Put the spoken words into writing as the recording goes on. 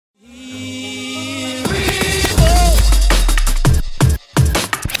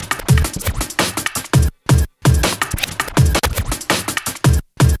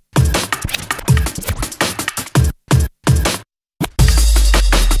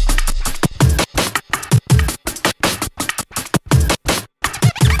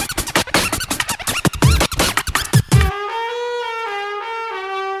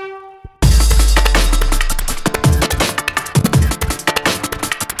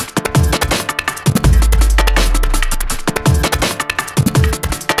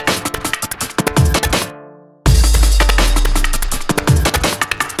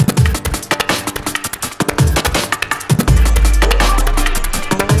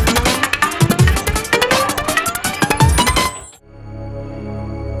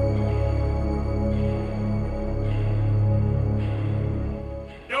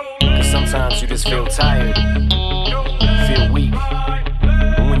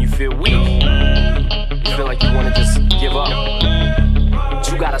feel weak, you feel like you wanna just give up. But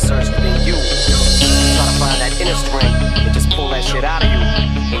you gotta search within you. Try to find that inner strength and just pull that shit out of you.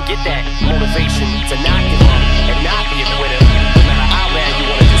 And get that motivation to not give up and not be a quitter. No matter how bad you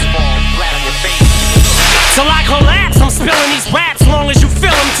wanna just fall flat on your face. Till I collapse, I'm spilling these raps. Long as you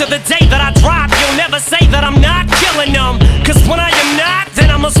feel them to the day that I drop, you'll never say that I'm not killing them. Cause when I am not, then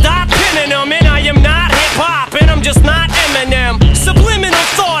I'ma stop pinning them. And I am not hip-hop, and I'm just not Eminem. Subliminal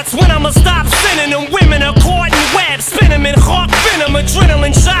thoughts when I'ma stop sending them. Women are caught in webs, spin them in hawk venom.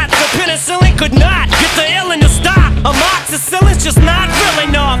 Adrenaline shots, the penicillin could not get the illin to stop. Amoxicillin's just not real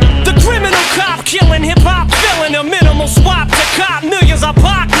enough. The criminal cop killing hip-hop, filling a minimal swap to cop millions of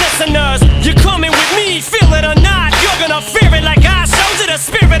pop listeners. You're coming with me, feel it or not, you're gonna fear it like I showed you. The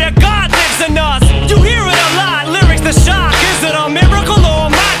spirit of God lives in us. You hear it a lot, lyrics the shock. Is it a miracle or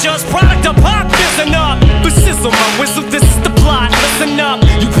am I just product of pop? Listen up, but sizzle my whistle, this is the plot. Listen up,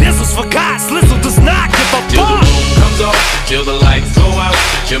 you pizzles forgot, Slizzle does not give a till fuck. the roof comes off, till the lights go out,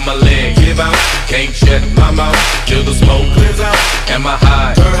 till my leg give out, can't shut my mouth, till the smoke clears out, and my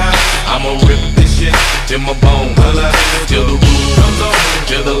high, I'ma rip this shit till my bone holla, till the roof comes off,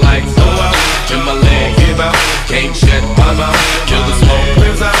 till the lights go out, till my leg give out, can't shut my mouth, till the smoke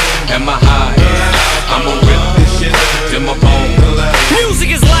clears out, and my high, I'ma rip this shit till my bone holla.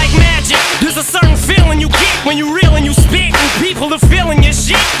 Music is like magic. There's a certain feeling you get when you reel and you spit, and people are feeling your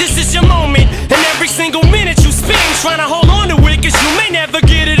shit. This is your moment, and every single minute you spend trying to hold on to it, cause you may never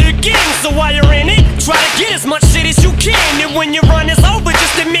get it again. So while you're in it, try to get as much shit as you can. And when your run is over,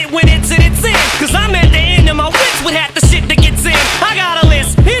 just admit when it's in its end. Cause I'm at the end of my wits with half the shit that gets in. I got a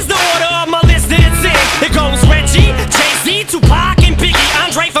list, here's the order of my list that it's in. It goes Reggie, Jay-Z, Tupac, and Biggie,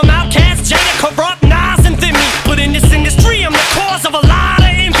 Andre from Outkast, Jada, Corrupt, Nas, and Thimmy. But in this industry, I'm the cause of a lot of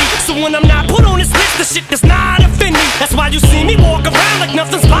envy. So when I'm not put on this list, the shit does not offend me. That's why you see me walk around like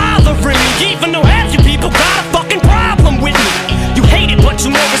nothing's bothering me. Even though half you people got a fucking problem with me. You hate it, but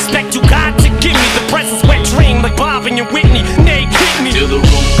you know respect you got to give me. The presence wet dream like Bob and your Whitney. Nay, hit me. Till the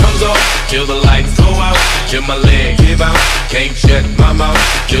roof comes off, till the lights go out, till my leg give out, can't shut my mouth,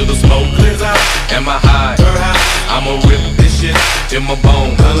 till the smoke clears out, and my high, I'ma rip this shit till my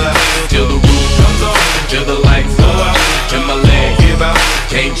bone holla, till the roof comes off, till the lights go out, till my leg give out,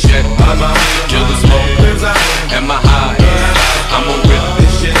 can't shut my mouth, till the smoke clears out, and my high, I'ma rip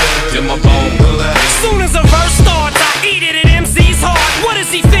this shit till my bone holla. Soon as a verse starts, I eat it at MC's heart. What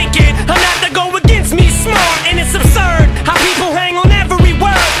is he thinking? I'm not to go against me, smart, and it's absurd how people hang on every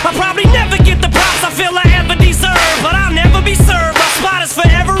word. I'll probably never get the props I feel I ever deserve, but I'll never be served. My spot is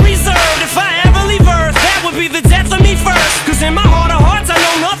forever reserved. If I ever leave Earth, that would be the death of me first. Cause in my heart of hearts, I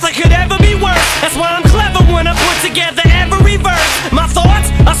know nothing could ever be worse. That's why I'm clever when I put together every verse. My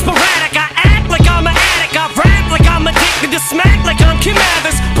thoughts are sporadic, I act like I'm an addict, I rap like I'm addicted to smack like I'm Kim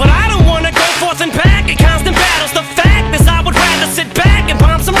Mathers. But I don't wanna go forth and back in constant battles. The fact is I would rather sit back and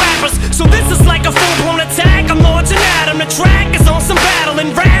bomb some rappers. So this is like a full-blown attack, I'm launching at 'em. The track is on some battle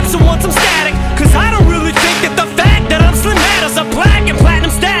and raps who want some static. Cause I don't really think that the fact that I'm Slim matters. A black and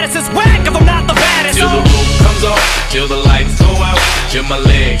platinum status is whack if I'm not the baddest. Till the roof comes off, till the lights go out, till my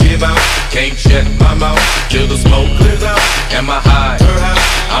leg give out, can't shut my mouth, till the smoke clears out, and my high,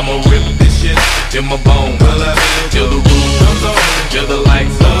 I'ma rip this shit till my bone holla, till the roof comes off, till the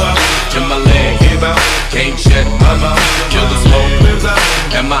lights go out, till my leg give out, can't shut my mouth, till the smoke clears out,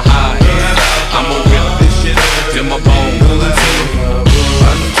 and my high, I'ma rip this shit till my bone holla,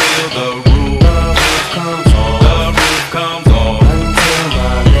 until the roof comes off, the roof comes off,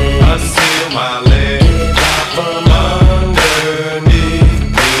 until my leg from underneath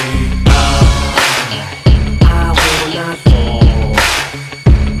me. I will not fall,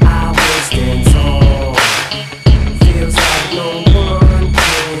 I will stand tall. Feels like no one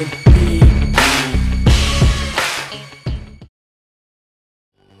can beat me.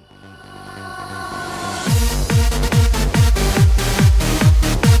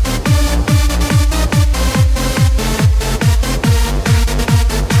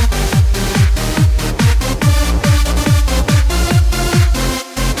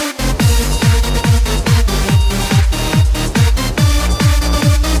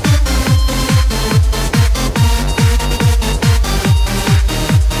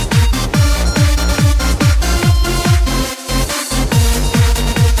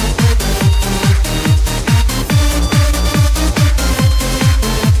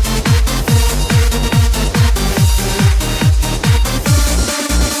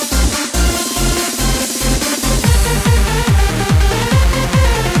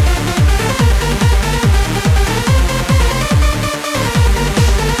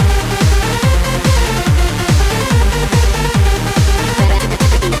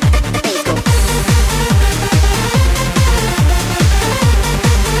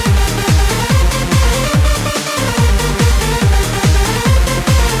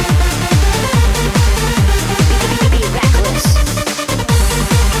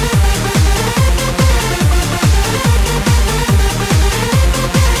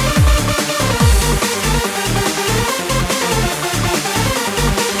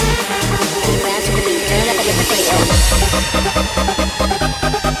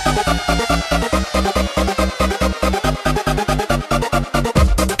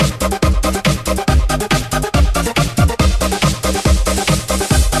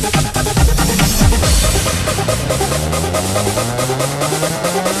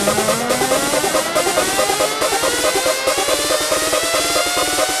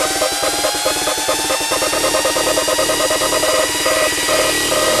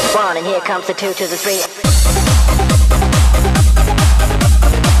 here comes the 2 to the 3.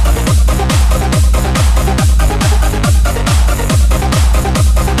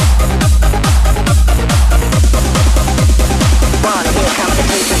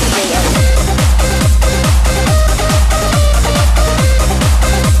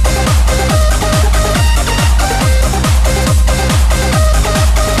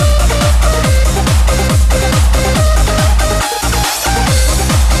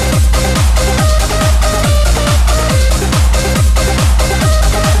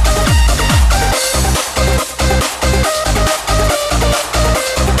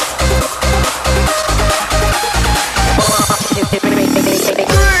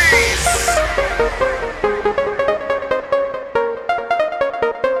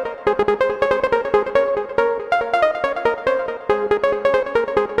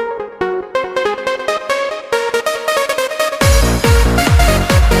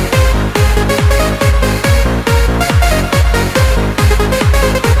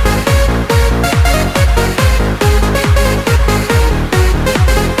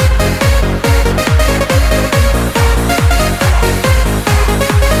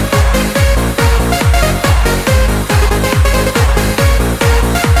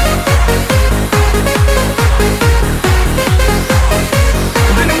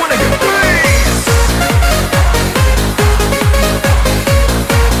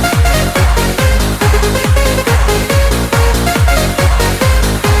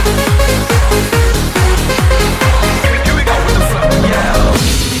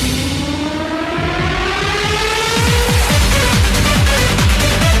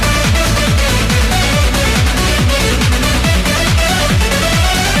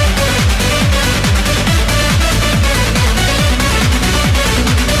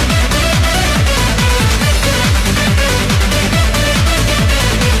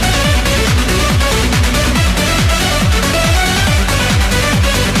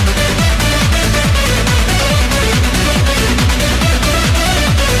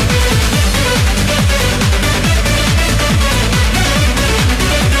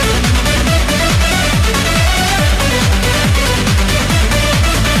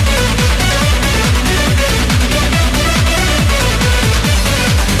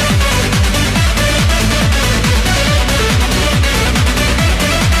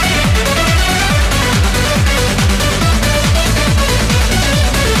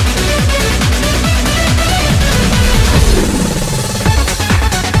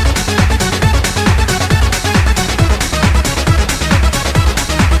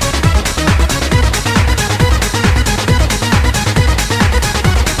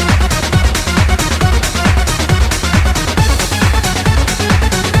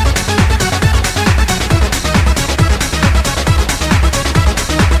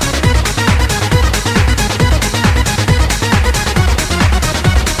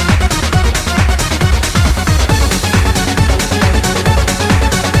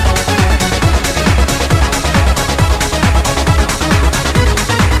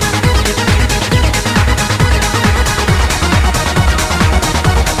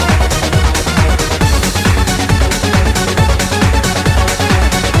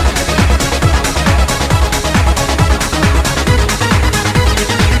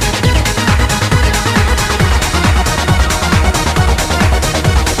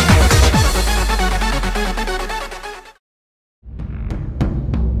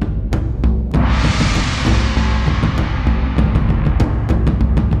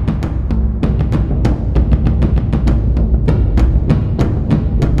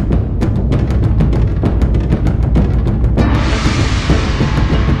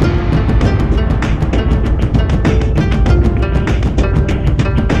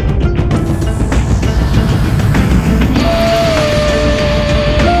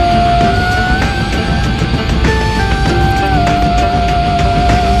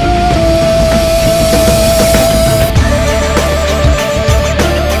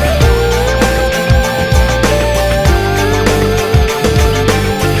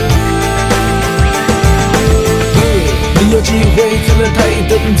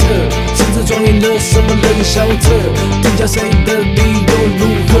小测，评价谁的理由如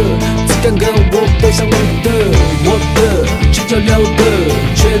何？只敢跟我背上我的去交流的，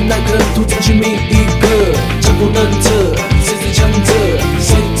却奈何徒自取名一个，强不能测，谁是强者？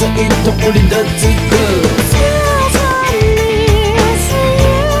谁在一统武林的资格？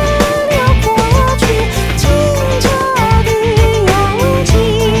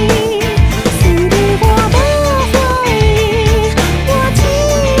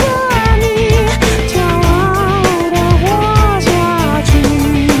 骄傲地活下去。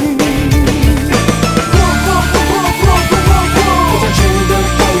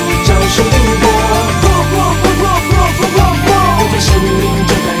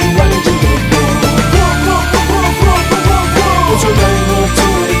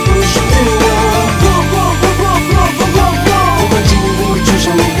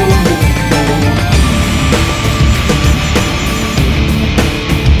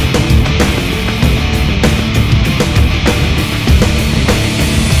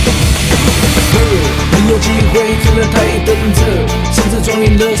终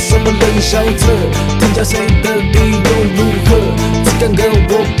赢了，什么人晓得？定价谁的理由如何？只敢跟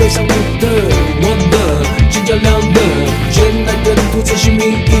我背上我的，聚焦了的，原来跟独自寻觅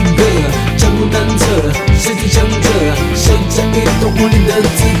一个，江湖难测，谁最强者？谁在一头狐狸的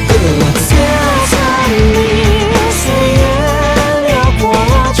资格？写在你岁月流过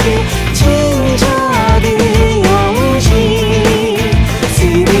去，清澈的勇气，随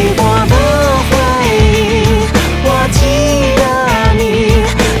你我的回忆，我记得你，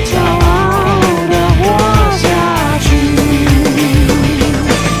骄傲地活下去。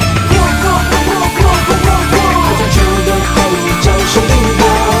好像秋的后叫生命的，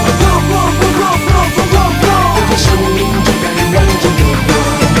有些生命就该完整的活。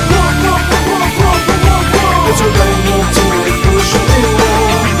我做人我从来不属于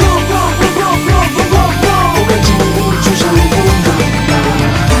我，我敢进入就像我的。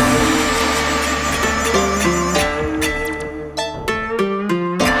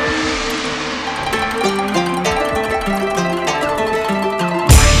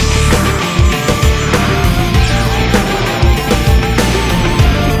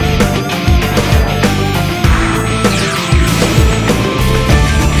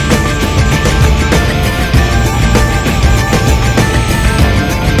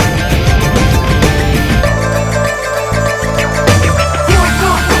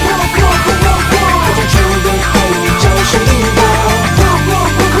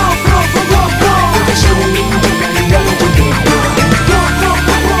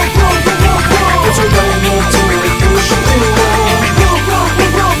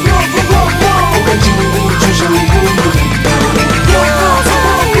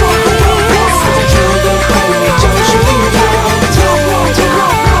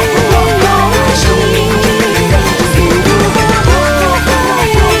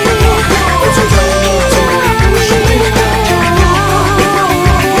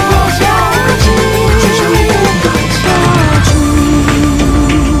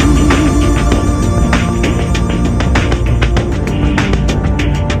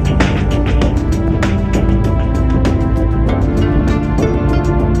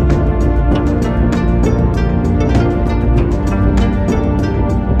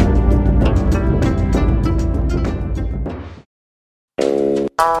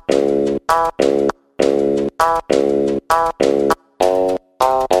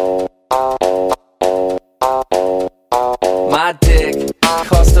My dick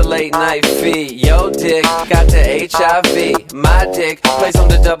cost a late night fee. Yo dick got the HIV. My dick plays on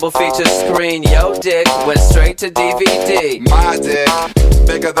the double feature screen. Yo dick went straight to DVD. My dick,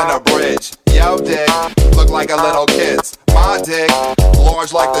 bigger than a bridge. Yo dick, look like a little kid's. My dick,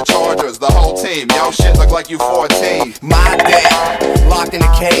 large like the Chargers, the whole team. Yo shit look like you 14. My dick, locked in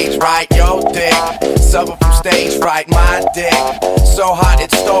a cage, right? Yo dick, suffer from stage fright. My dick, so hot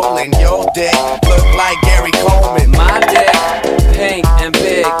it's stolen. Yo dick, look like Gary Coleman. My dick, pink and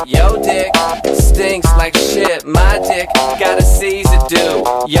big. Yo dick, stinks like shit. My dick, got a Caesar dude.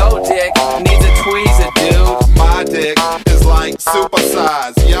 Yo dick, needs a tweezer dude. My dick is like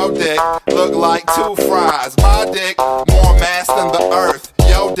supersize. Yo dick, look like 2 fries. My dick, more mass than the earth.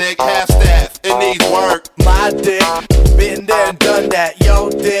 Yo dick, half staff, it needs work. My dick, been there and done that. Yo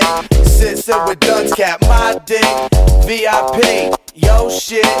dick, sits in with Dunn's cap. My dick, VIP. Yo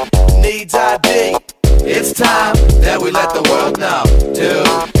shit, needs ID. It's time that we let the world know, dude,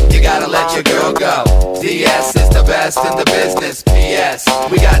 you gotta let your girl go. DS is the best in the business. PS,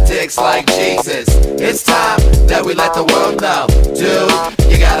 we got dicks like Jesus. It's time that we let the world know, dude,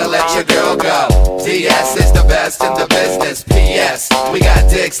 you gotta let your girl go. DS is the best in the business. PS, we got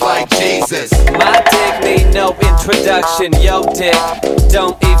dicks like Jesus. My dick need no introduction. Yo dick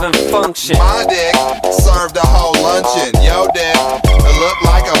don't even function. My dick served a whole luncheon. Yo dick, it looked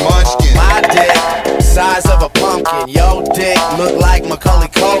like a munchkin. My dick, size of a pumpkin. Yo dick, look like Macaulay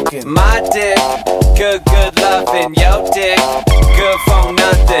Culkin. My dick, good loving. Yo dick, good for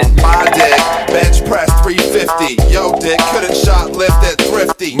nothing. My dick, bench press 350. Yo dick, couldn't shoplift at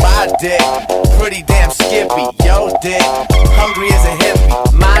Thrifty. My dick, pretty damn skippy. Yo dick, hungry as a hippie.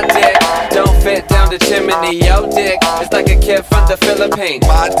 My dick don't fit down the chimney. Yo dick is like a kid from the Philippines.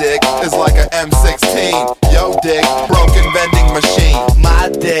 My dick is like a M16. Yo dick, broken vending machine. My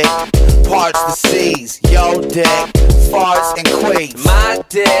dick, parts the seas. Yo dick, farts and quakes. My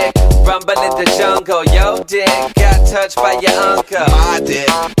dick, rumble in the jungle. Yo dick, got touched by your uncle. My dick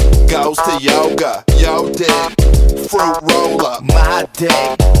goes to yoga. Yo dick, fruit roller. My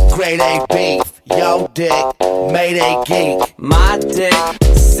dick, grade A beef. Yo dick, Mayday geek. My dick,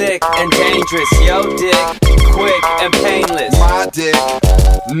 sick and dangerous. Yo dick, quick and painless. My dick,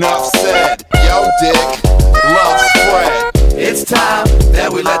 nuff said. Yo dick, love spread. It's time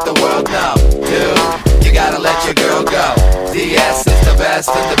that we let the world know. Dude, you gotta let your girl go. DS is the best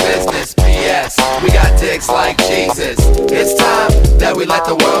in the business. PS, we got dicks like Jesus. It's time that we let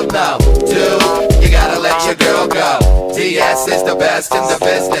the world know. Dude, you gotta let your girl go. DS is the best in the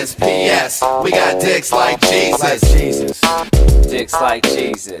business. PS, we got dicks like Jesus. Dicks like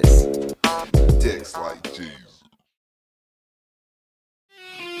Jesus. Dicks like Jesus.